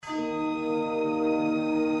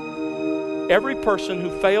Every person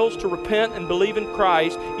who fails to repent and believe in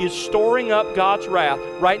Christ is storing up God's wrath.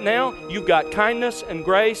 Right now, you've got kindness and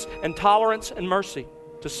grace and tolerance and mercy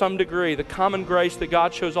to some degree, the common grace that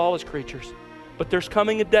God shows all His creatures. But there's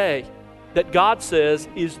coming a day that God says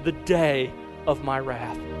is the day of my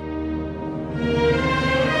wrath.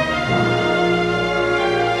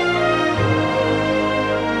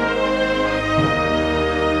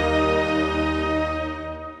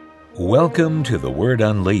 Welcome to The Word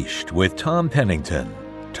Unleashed with Tom Pennington.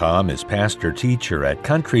 Tom is pastor-teacher at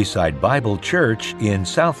Countryside Bible Church in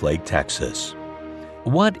Southlake, Texas.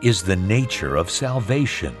 What is the nature of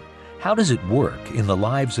salvation? How does it work in the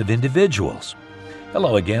lives of individuals?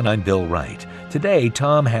 Hello again, I'm Bill Wright. Today,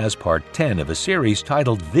 Tom has part 10 of a series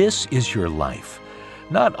titled, This Is Your Life.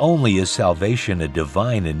 Not only is salvation a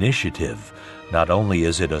divine initiative, not only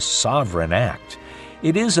is it a sovereign act,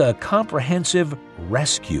 it is a comprehensive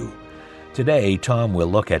rescue. Today, Tom will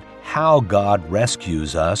look at how God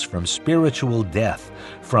rescues us from spiritual death,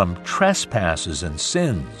 from trespasses and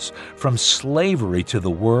sins, from slavery to the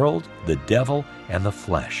world, the devil, and the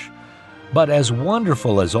flesh. But as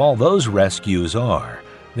wonderful as all those rescues are,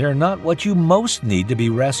 they're not what you most need to be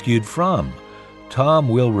rescued from. Tom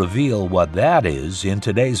will reveal what that is in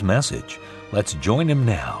today's message. Let's join him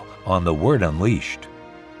now on The Word Unleashed.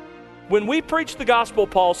 When we preach the gospel,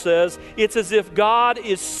 Paul says, it's as if God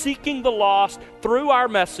is seeking the lost through our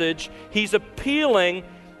message. He's appealing.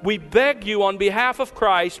 We beg you on behalf of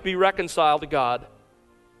Christ, be reconciled to God.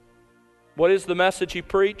 What is the message he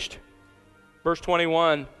preached? Verse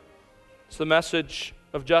 21, it's the message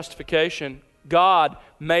of justification. God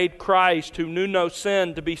made Christ, who knew no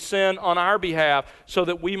sin, to be sin on our behalf, so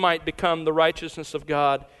that we might become the righteousness of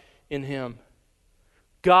God in Him.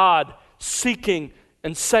 God seeking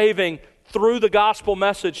and saving through the gospel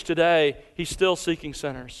message today. He's still seeking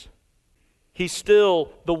sinners. He's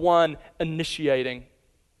still the one initiating.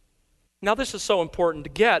 Now, this is so important to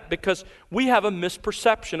get because we have a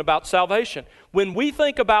misperception about salvation. When we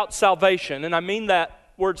think about salvation, and I mean that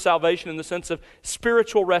word salvation in the sense of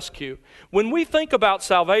spiritual rescue, when we think about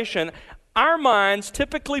salvation, our minds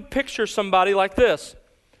typically picture somebody like this.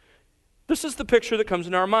 This is the picture that comes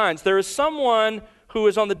in our minds. There is someone who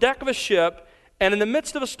is on the deck of a ship and in the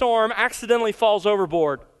midst of a storm accidentally falls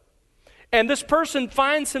overboard. And this person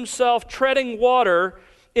finds himself treading water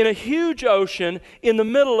in a huge ocean in the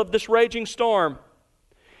middle of this raging storm.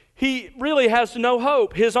 He really has no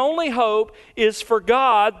hope. His only hope is for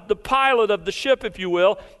God, the pilot of the ship, if you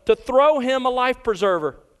will, to throw him a life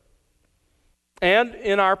preserver. And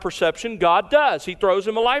in our perception, God does. He throws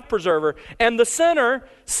him a life preserver. And the sinner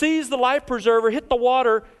sees the life preserver hit the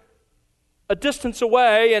water a distance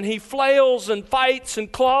away, and he flails and fights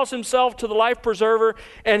and claws himself to the life preserver,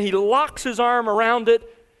 and he locks his arm around it,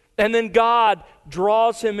 and then God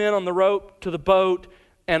draws him in on the rope to the boat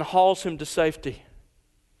and hauls him to safety.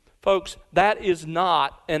 Folks, that is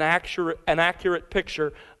not an accurate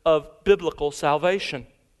picture of biblical salvation.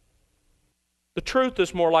 The truth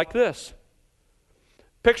is more like this.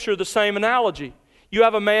 Picture the same analogy. You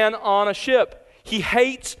have a man on a ship. He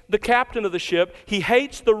hates the captain of the ship. He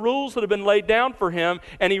hates the rules that have been laid down for him,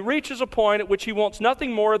 and he reaches a point at which he wants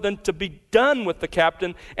nothing more than to be done with the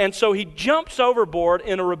captain, and so he jumps overboard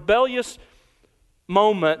in a rebellious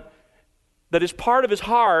moment that is part of his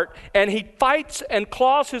heart, and he fights and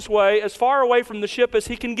claws his way as far away from the ship as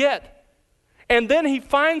he can get. And then he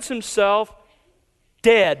finds himself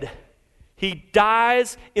dead. He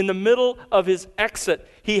dies in the middle of his exit.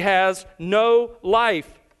 He has no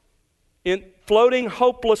life. Floating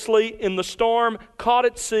hopelessly in the storm, caught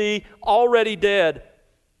at sea, already dead.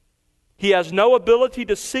 He has no ability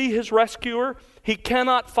to see his rescuer. He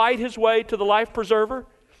cannot fight his way to the life preserver.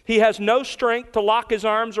 He has no strength to lock his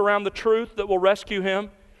arms around the truth that will rescue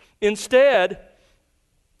him. Instead,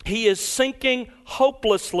 he is sinking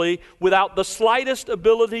hopelessly without the slightest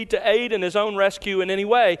ability to aid in his own rescue in any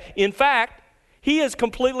way. In fact, he is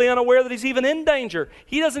completely unaware that he's even in danger.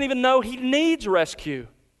 He doesn't even know he needs rescue.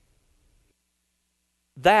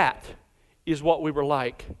 That is what we were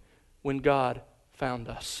like when God found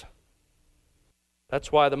us.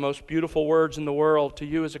 That's why the most beautiful words in the world to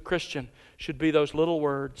you as a Christian should be those little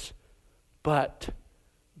words, but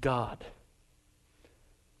God.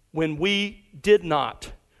 When we did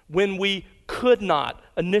not, when we could not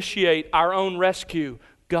initiate our own rescue,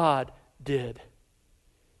 God did.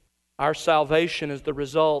 Our salvation is the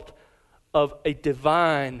result of a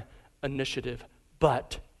divine initiative,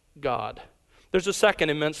 but God. There's a second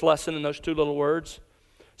immense lesson in those two little words.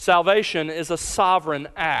 Salvation is a sovereign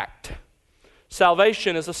act.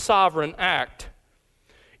 Salvation is a sovereign act.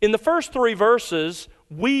 In the first three verses,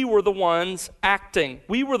 we were the ones acting.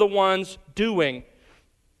 We were the ones doing.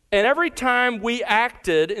 And every time we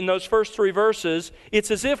acted in those first 3 verses,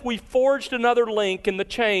 it's as if we forged another link in the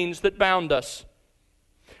chains that bound us.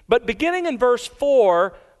 But beginning in verse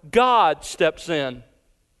 4, God steps in. In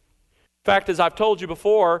fact, as I've told you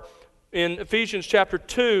before, in Ephesians chapter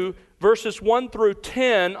 2, verses 1 through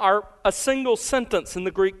 10 are a single sentence in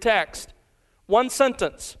the Greek text. One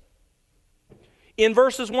sentence. In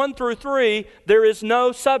verses 1 through 3, there is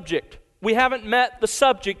no subject. We haven't met the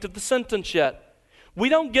subject of the sentence yet. We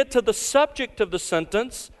don't get to the subject of the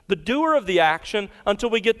sentence, the doer of the action, until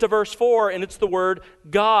we get to verse 4, and it's the word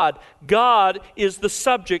God. God is the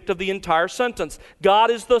subject of the entire sentence. God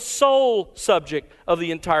is the sole subject of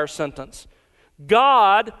the entire sentence.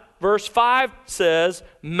 God, verse 5 says,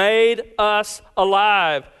 made us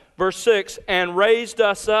alive. Verse 6, and raised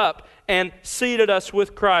us up and seated us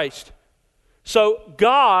with Christ. So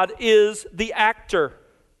God is the actor.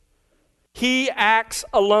 He acts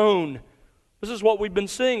alone. This is what we've been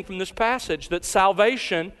seeing from this passage, that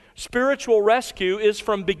salvation, spiritual rescue, is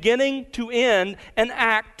from beginning to end an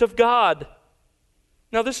act of God.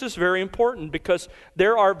 Now this is very important because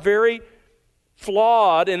there are very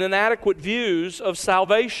flawed and inadequate views of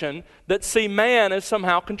salvation that see man as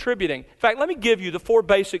somehow contributing. In fact, let me give you the 4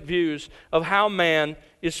 basic views of how man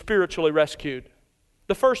is spiritually rescued.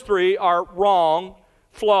 The first 3 are wrong,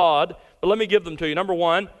 flawed, but let me give them to you. Number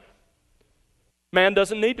 1, man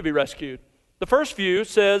doesn't need to be rescued. The first view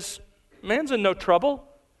says, man's in no trouble.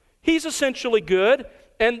 He's essentially good.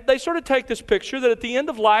 And they sort of take this picture that at the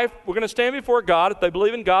end of life, we're going to stand before God, if they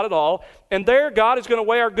believe in God at all, and there God is going to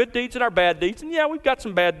weigh our good deeds and our bad deeds. And yeah, we've got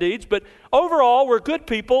some bad deeds, but overall, we're good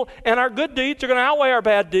people, and our good deeds are going to outweigh our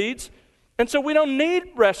bad deeds. And so we don't need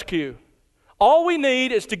rescue. All we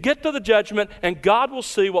need is to get to the judgment, and God will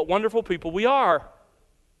see what wonderful people we are.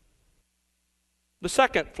 The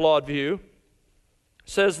second flawed view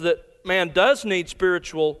says that man does need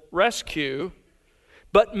spiritual rescue,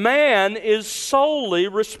 but man is solely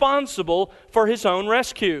responsible for his own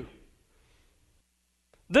rescue.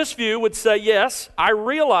 This view would say, yes, I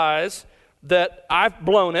realize that I've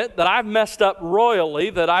blown it, that I've messed up royally,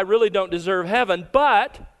 that I really don't deserve heaven,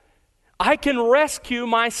 but I can rescue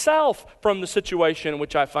myself from the situation in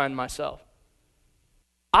which I find myself.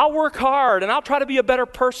 I'll work hard, and I'll try to be a better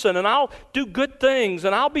person, and I'll do good things,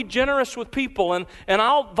 and I'll be generous with people, and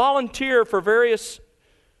I'll volunteer for various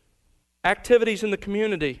activities in the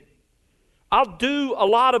community. I'll do a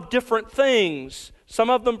lot of different things, some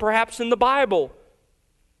of them perhaps in the Bible.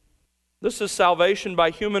 This is salvation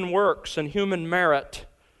by human works and human merit.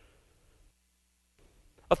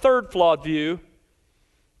 A third flawed view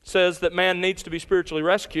says that man needs to be spiritually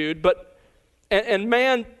rescued, and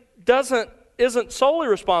man isn't solely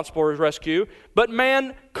responsible for his rescue, but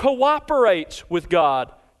man cooperates with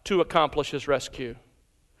God to accomplish his rescue.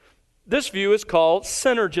 This view is called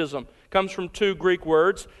synergism. It comes from 2 Greek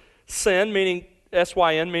words, syn, meaning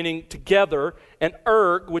S-Y-N, meaning together, and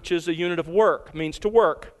erg, which is a unit of work, means to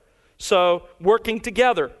work. So, working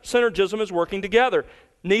together. Synergism is working together.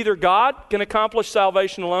 Neither God can accomplish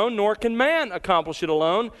salvation alone, nor can man accomplish it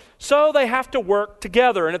alone. So they have to work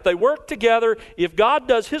together. And if they work together, if God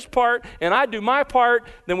does his part and I do my part,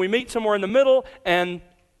 then we meet somewhere in the middle and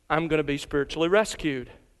I'm going to be spiritually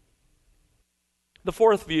rescued. The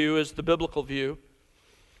fourth view is the biblical view,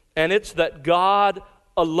 and it's that God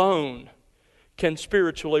alone can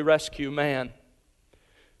spiritually rescue man.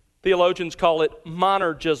 Theologians call it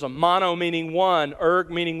monergism. Mono meaning one,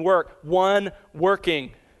 erg meaning work. One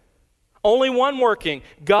working. Only one working.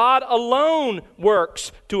 God alone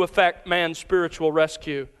works to effect man's spiritual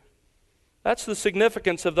rescue. That's the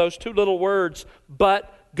significance of those 2 little words,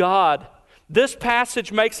 but God. This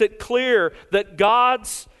passage makes it clear that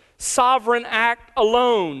God's sovereign act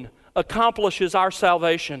alone accomplishes our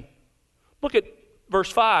salvation. Look at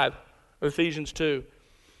verse 5 of Ephesians 2.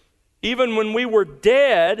 Even when we were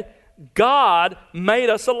dead, God made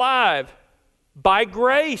us alive. By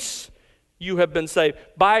grace, you have been saved.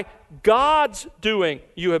 By God's doing,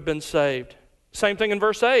 you have been saved. Same thing in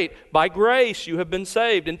verse 8. By grace, you have been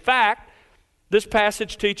saved. In fact, this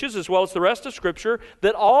passage teaches, as well as the rest of Scripture,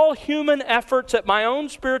 that all human efforts at my own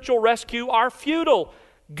spiritual rescue are futile.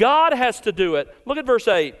 God has to do it. Look at verse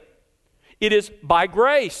 8. It is by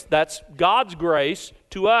grace. That's God's grace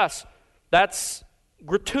to us. That's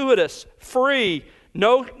gratuitous, free,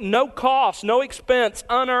 no cost, no expense,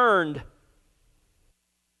 unearned.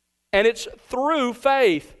 And it's through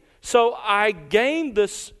faith. So I gained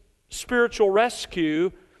this spiritual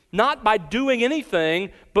rescue not by doing anything,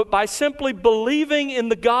 but by simply believing in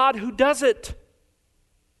the God who does it.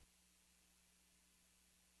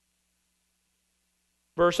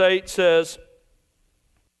 Verse 8 says,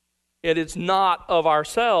 it is not of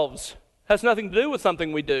ourselves. It has nothing to do with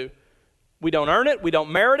something we do. We don't earn it. We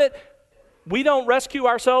don't merit it. We don't rescue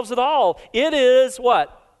ourselves at all. It is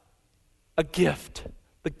what? A gift.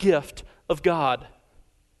 The gift of God.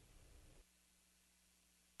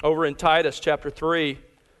 Over in Titus chapter 3,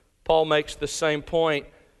 Paul makes the same point.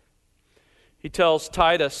 He tells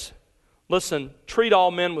Titus, listen, treat all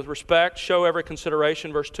men with respect, show every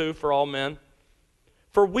consideration, verse 2, for all men.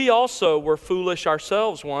 For we also were foolish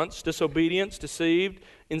ourselves once, disobedient, deceived,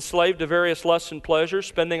 enslaved to various lusts and pleasures,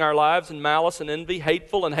 spending our lives in malice and envy,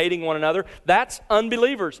 hateful and hating one another. That's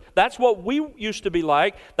unbelievers. That's what we used to be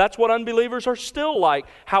like. That's what unbelievers are still like.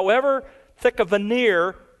 However thick a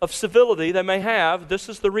veneer of civility they may have, this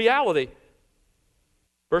is the reality.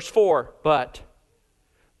 Verse 4, but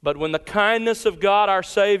when the kindness of God our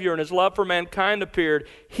Savior and His love for mankind appeared,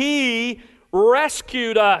 He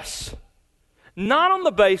rescued us. Not on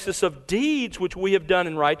the basis of deeds which we have done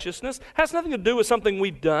in righteousness. Has nothing to do with something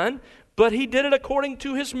we've done, but He did it according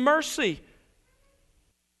to His mercy.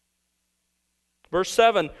 Verse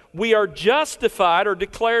 7, we are justified or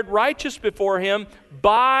declared righteous before Him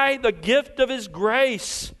by the gift of His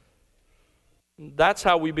grace. That's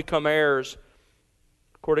how we become heirs,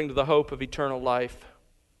 according to the hope of eternal life.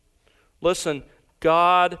 Listen,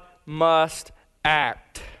 God must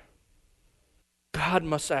act. God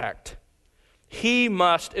must act. He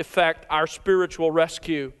must effect our spiritual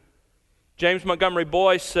rescue. James Montgomery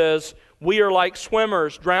Boyce says, we are like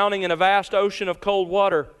swimmers drowning in a vast ocean of cold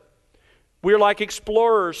water. We are like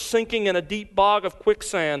explorers sinking in a deep bog of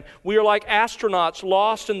quicksand. We are like astronauts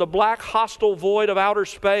lost in the black hostile void of outer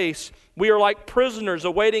space. We are like prisoners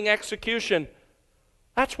awaiting execution.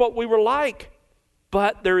 That's what we were like.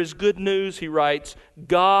 But there is good news, he writes.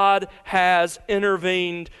 God has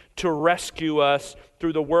intervened to rescue us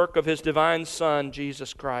through the work of His divine Son,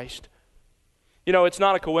 Jesus Christ. You know, it's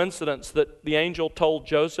not a coincidence that the angel told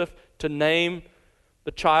Joseph to name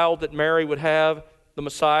the child that Mary would have, the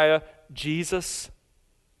Messiah, Jesus.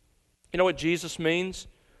 You know what Jesus means?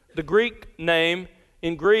 The Greek name,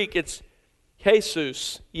 in Greek, it's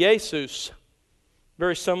Jesus,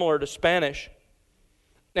 very similar to Spanish.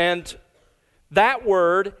 And that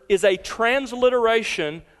word is a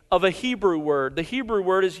transliteration of a Hebrew word. The Hebrew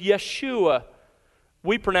word is Yeshua.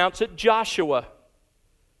 We pronounce it Joshua.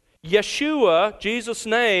 Yeshua, Jesus'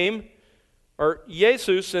 name, or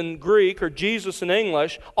Jesus in Greek, or Jesus in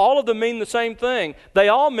English, all of them mean the same thing. They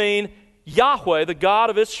all mean Yahweh, the God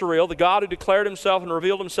of Israel, the God who declared Himself and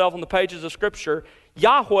revealed Himself on the pages of Scripture.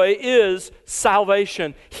 Yahweh is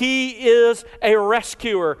salvation. He is a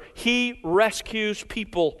rescuer. He rescues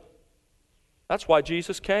people. That's why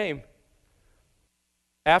Jesus came.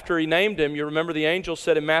 After He named Him, you remember the angel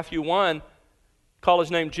said in Matthew 1, call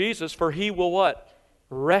His name Jesus, for He will what?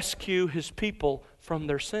 Rescue His people from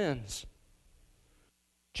their sins.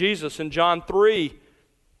 Jesus in John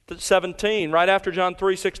 3:17, right after John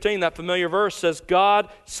 3:16, that familiar verse says, God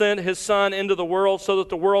sent His Son into the world so that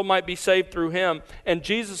the world might be saved through Him. And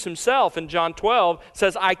Jesus Himself in John 12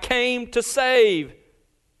 says, I came to save.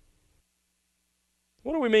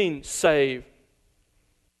 What do we mean, save?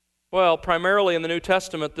 Well, primarily in the New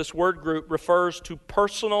Testament, this word group refers to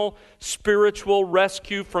personal, spiritual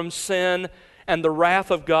rescue from sin and the wrath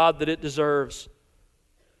of God that it deserves.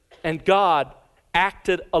 And God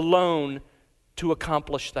acted alone to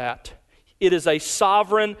accomplish that. It is a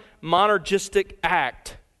sovereign, monergistic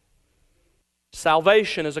act.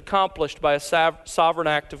 Salvation is accomplished by a sovereign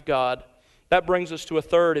act of God. That brings us to a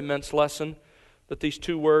third immense lesson that these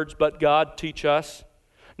two words, but God, teach us.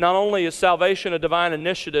 Not only is salvation a divine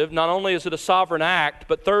initiative, not only is it a sovereign act,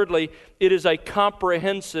 but thirdly, it is a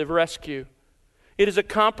comprehensive rescue. It is a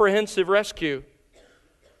comprehensive rescue.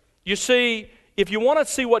 You see, if you want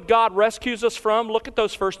to see what God rescues us from, look at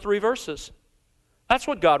those first three verses. That's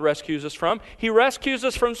what God rescues us from. He rescues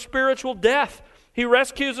us from spiritual death. He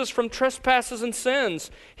rescues us from trespasses and sins.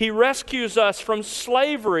 He rescues us from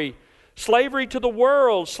slavery, slavery to the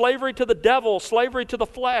world, slavery to the devil, slavery to the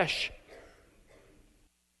flesh.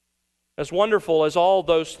 As wonderful as all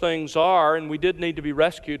those things are, and we did need to be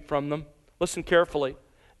rescued from them, listen carefully,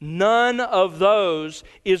 none of those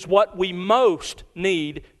is what we most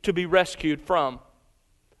need to be rescued from.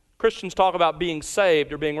 Christians talk about being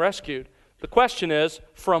saved or being rescued. The question is,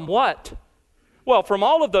 from what? Well, from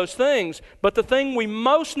all of those things, but the thing we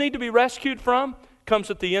most need to be rescued from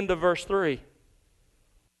comes at the end of verse 3.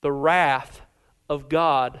 The wrath of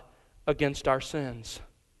God against our sins.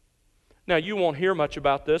 Now, you won't hear much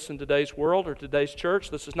about this in today's world or today's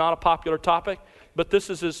church. This is not a popular topic, but this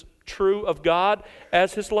is as true of God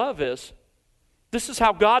as His love is. This is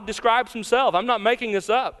how God describes himself. I'm not making this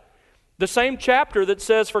up. The same chapter that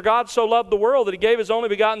says, "For God so loved the world that he gave his only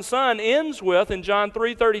begotten Son," ends with, in John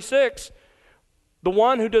 3:36, "The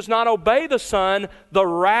one who does not obey the Son, the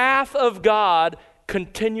wrath of God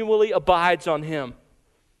continually abides on him."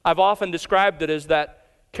 I've often described it as that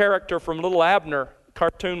character from Little Abner,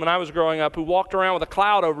 cartoon when I was growing up, who walked around with a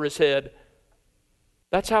cloud over his head.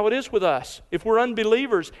 That's how it is with us. If we're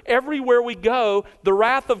unbelievers, everywhere we go, the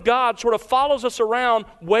wrath of God sort of follows us around,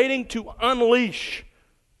 waiting to unleash.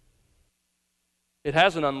 It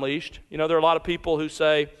hasn't unleashed. There are a lot of people who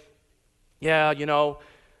say, "Yeah,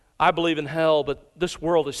 I believe in hell, but this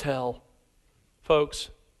world is hell." Folks,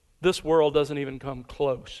 this world doesn't even come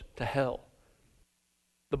close to hell.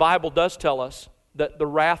 The Bible does tell us that the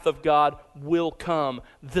wrath of God will come.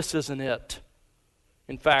 This isn't it.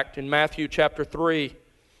 In fact, in Matthew chapter 3,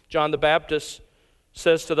 John the Baptist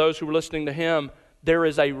says to those who were listening to him, "There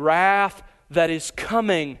is a wrath that is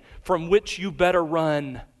coming from which you better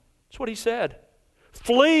run." That's what he said.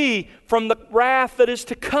 Flee from the wrath that is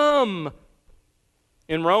to come.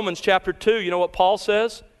 In Romans chapter 2, you know what Paul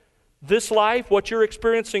says? This life, what you're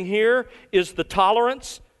experiencing here, is the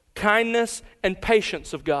tolerance, kindness, and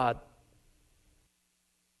patience of God.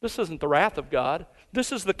 This isn't the wrath of God.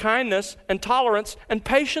 This is the kindness and tolerance and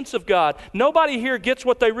patience of God. Nobody here gets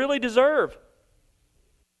what they really deserve.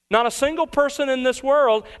 Not a single person in this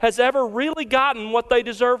world has ever really gotten what they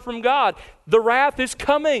deserve from God. The wrath is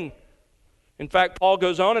coming. In fact, Paul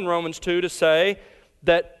goes on in Romans 2 to say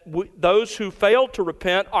that those who fail to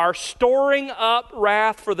repent are storing up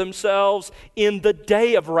wrath for themselves in the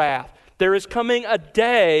day of wrath. There is coming a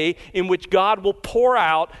day in which God will pour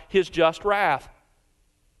out his just wrath.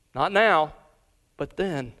 Not now, but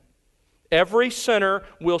then. Every sinner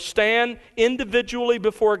will stand individually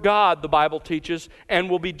before God, the Bible teaches, and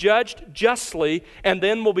will be judged justly, and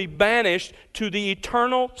then will be banished to the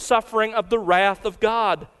eternal suffering of the wrath of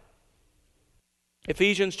God.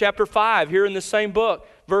 Ephesians chapter 5, here in this same book,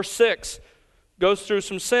 verse 6, goes through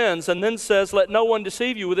some sins and then says, "Let no one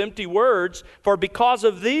deceive you with empty words, for because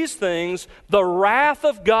of these things the wrath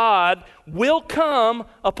of God will come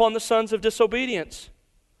upon the sons of disobedience."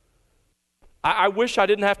 I wish I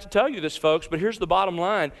didn't have to tell you this, folks, but here's the bottom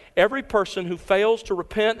line. Every person who fails to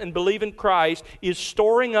repent and believe in Christ is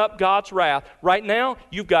storing up God's wrath. Right now,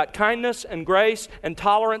 you've got kindness and grace and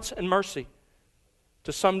tolerance and mercy.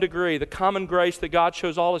 To some degree, the common grace that God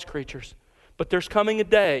shows all his creatures. But there's coming a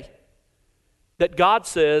day that God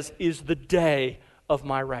says is the day of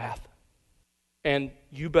my wrath. And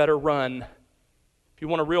you better run. If you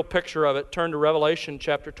want a real picture of it, turn to Revelation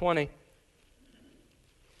chapter 20.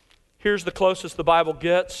 Here's the closest the Bible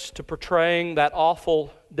gets to portraying that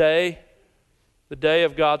awful day, the day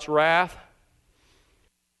of God's wrath.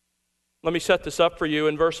 Let me set this up for you.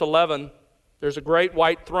 In verse 11, there's a great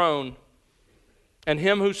white throne. And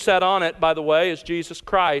him who sat on it, by the way, is Jesus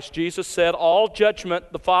Christ. Jesus said, "All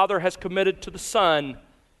judgment the Father has committed to the Son."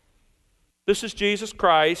 This is Jesus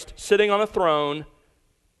Christ sitting on a throne,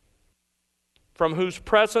 from whose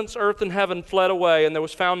presence earth and heaven fled away, and there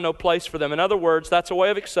was found no place for them. In other words, that's a way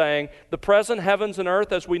of saying the present heavens and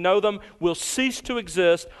earth as we know them will cease to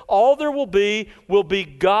exist. All there will be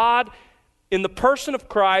God in the person of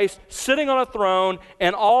Christ sitting on a throne,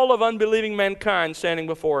 and all of unbelieving mankind standing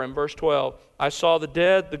before him. Verse 12, "I saw the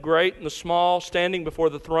dead, the great and the small, standing before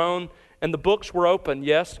the throne, and the books were open."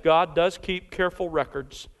 Yes, God does keep careful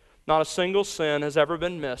records. Not a single sin has ever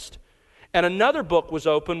been missed. "And another book was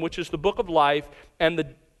opened, which is the book of life, and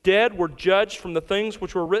the dead were judged from the things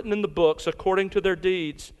which were written in the books according to their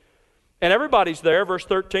deeds." And everybody's there. Verse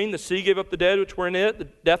 13, "The sea gave up the dead which were in it. The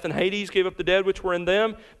death and Hades gave up the dead which were in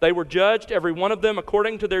them. They were judged, every one of them,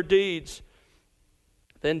 according to their deeds.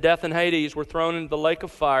 Then death and Hades were thrown into the lake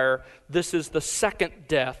of fire. This is the second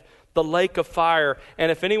death, the lake of fire.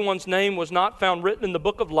 And if anyone's name was not found written in the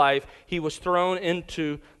book of life, he was thrown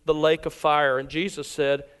into the lake of fire." And Jesus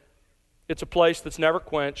said, it's a place that's never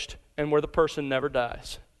quenched and where the person never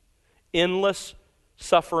dies. Endless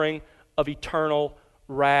suffering of eternal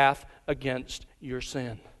wrath against your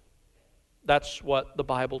sin. That's what the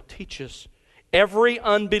Bible teaches. Every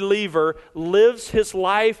unbeliever lives his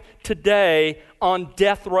life today on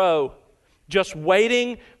death row, just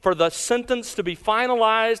waiting for the sentence to be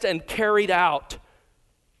finalized and carried out.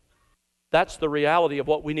 That's the reality of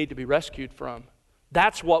what we need to be rescued from.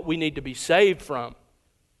 That's what we need to be saved from.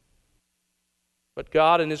 But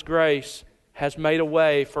God in his grace has made a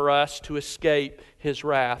way for us to escape his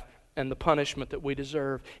wrath and the punishment that we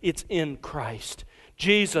deserve. It's in Christ.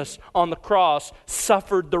 Jesus on the cross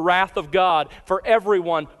suffered the wrath of God for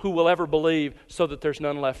everyone who will ever believe, so that there's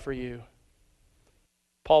none left for you.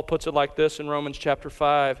 Paul puts it like this in Romans chapter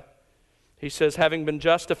 5. He says, having been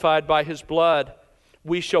justified by His blood,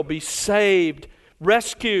 we shall be saved,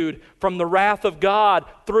 rescued from the wrath of God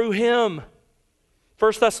through Him.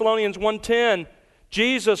 1 Thessalonians 1:10,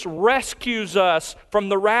 Jesus rescues us from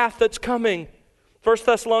the wrath that's coming. 1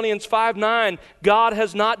 Thessalonians 5:9, God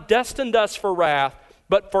has not destined us for wrath,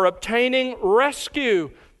 but for obtaining rescue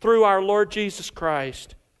through our Lord Jesus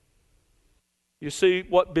Christ. You see,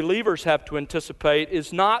 what believers have to anticipate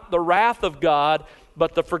is not the wrath of God,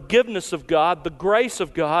 but the forgiveness of God, the grace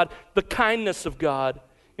of God, the kindness of God.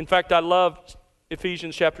 In fact, I love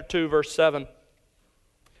Ephesians chapter 2, verse 7.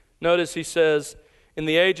 Notice he says, in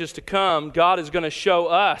the ages to come, God is going to show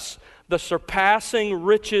us the surpassing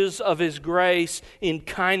riches of His grace in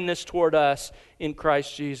kindness toward us in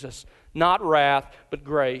Christ Jesus. Not wrath, but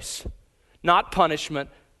grace. Not punishment,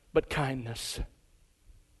 but kindness.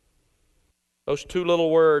 Those two little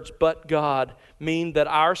words, but God, mean that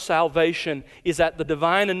our salvation is at the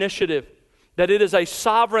divine initiative, that it is a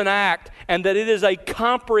sovereign act, and that it is a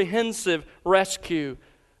comprehensive rescue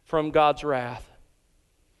from God's wrath.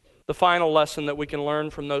 The final lesson that we can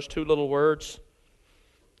learn from those two little words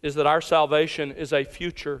is that our salvation is a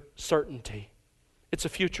future certainty. It's a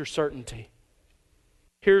future certainty.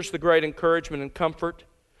 Here's the great encouragement and comfort.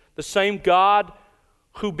 The same God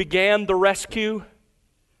who began the rescue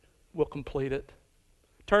will complete it.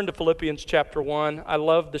 Turn to Philippians chapter 1. I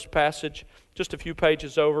love this passage, just a few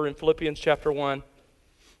pages over in Philippians chapter 1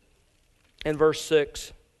 and verse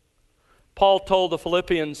 6. Paul told the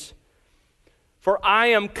Philippians, for I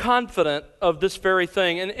am confident of this very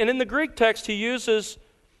thing. And in the Greek text, he uses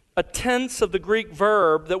a tense of the Greek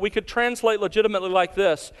verb that we could translate legitimately like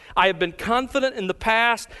this. I have been confident in the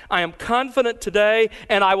past, I am confident today,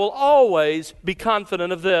 and I will always be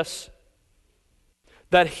confident of this,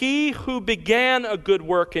 that He who began a good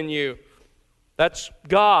work in you, that's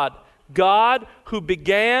God. God who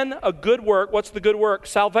began a good work. What's the good work?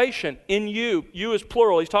 Salvation in you. You is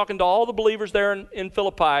plural. He's talking to all the believers there in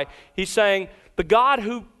Philippi. He's saying, the God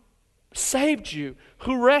who saved you,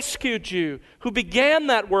 who rescued you, who began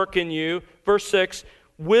that work in you, verse 6,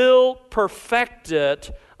 will perfect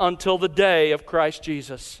it until the day of Christ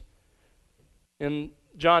Jesus. In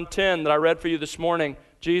John 10 that I read for you this morning,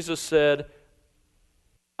 Jesus said,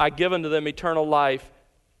 I give unto them eternal life,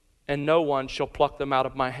 and no one shall pluck them out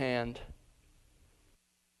of my hand.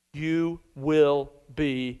 You will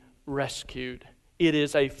be rescued. It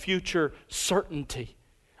is a future certainty.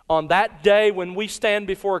 On that day when we stand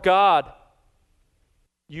before God,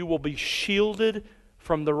 you will be shielded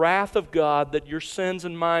from the wrath of God that your sins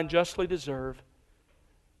and mine justly deserve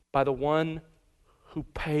by the one who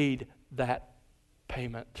paid that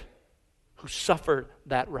payment, who suffered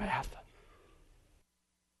that wrath.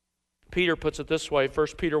 Peter puts it this way,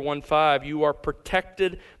 1 Peter 1:5, you are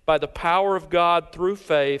protected by the power of God through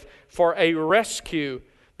faith for a rescue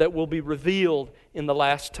that will be revealed in the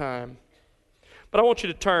last time. But I want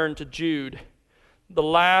you to turn to Jude, the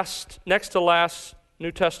next to last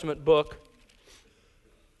New Testament book,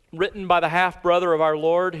 written by the half-brother of our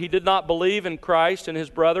Lord. He did not believe in Christ and His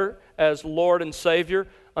brother as Lord and Savior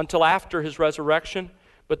until after His resurrection,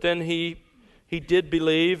 but then he did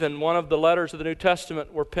believe, and one of the letters of the New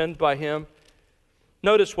Testament were penned by him.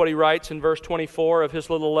 Notice what he writes in verse 24 of his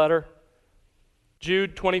little letter.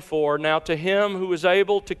 Jude 24, now to Him who is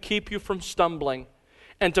able to keep you from stumbling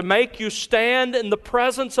and to make you stand in the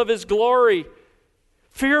presence of His glory,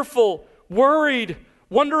 fearful, worried,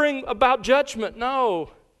 wondering about judgment.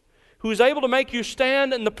 No. Who is able to make you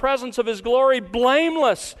stand in the presence of His glory,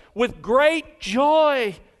 blameless, with great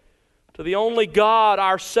joy. To the only God,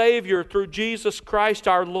 our Savior, through Jesus Christ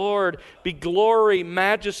our Lord, be glory,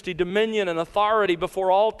 majesty, dominion, and authority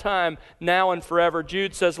before all time, now and forever.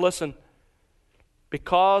 Jude says, listen,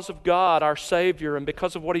 because of God, our Savior, and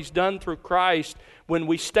because of what He's done through Christ, when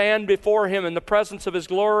we stand before Him in the presence of His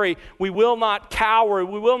glory, we will not cower,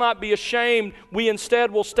 we will not be ashamed. We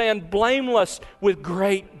instead will stand blameless with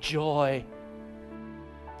great joy.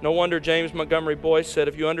 No wonder James Montgomery Boyce said,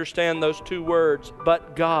 if you understand those two words,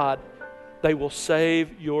 but God, they will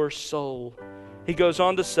save your soul. He goes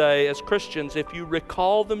on to say, as Christians, if you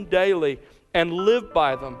recall them daily and live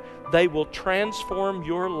by them, they will transform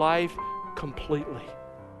your life completely.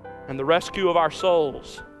 And the rescue of our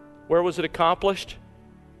souls, where was it accomplished?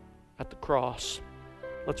 At the cross.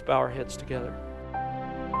 Let's bow our heads together.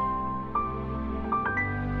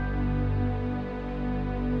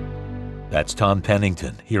 That's Tom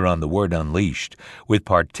Pennington here on The Word Unleashed with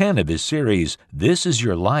part 10 of his series, This Is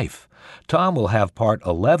Your Life. Tom will have part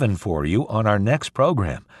 11 for you on our next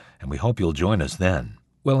program, and we hope you'll join us then.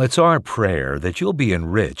 Well, it's our prayer that you'll be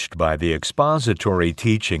enriched by the expository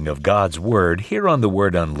teaching of God's Word here on The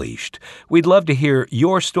Word Unleashed. We'd love to hear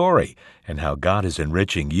your story and how God is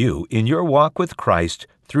enriching you in your walk with Christ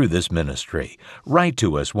through this ministry. Write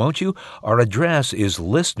to us, won't you? Our address is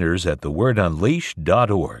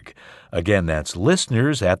listeners@thewordunleashed.org. Again, that's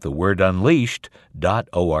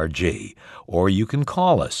listeners@thewordunleashed.org. Or you can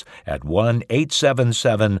call us at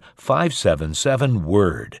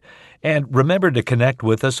 1-877-577-WORD. And remember to connect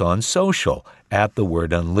with us on social at The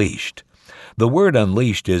Word Unleashed. The Word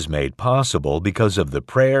Unleashed is made possible because of the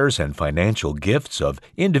prayers and financial gifts of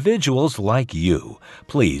individuals like you.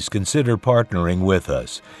 Please consider partnering with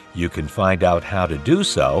us. You can find out how to do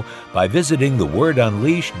so by visiting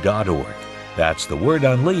thewordunleashed.org. That's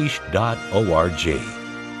thewordunleashed.org.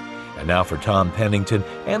 And now for Tom Pennington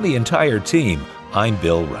and the entire team, I'm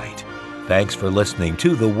Bill Wright. Thanks for listening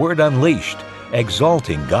to The Word Unleashed,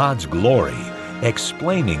 exalting God's glory,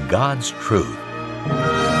 explaining God's truth.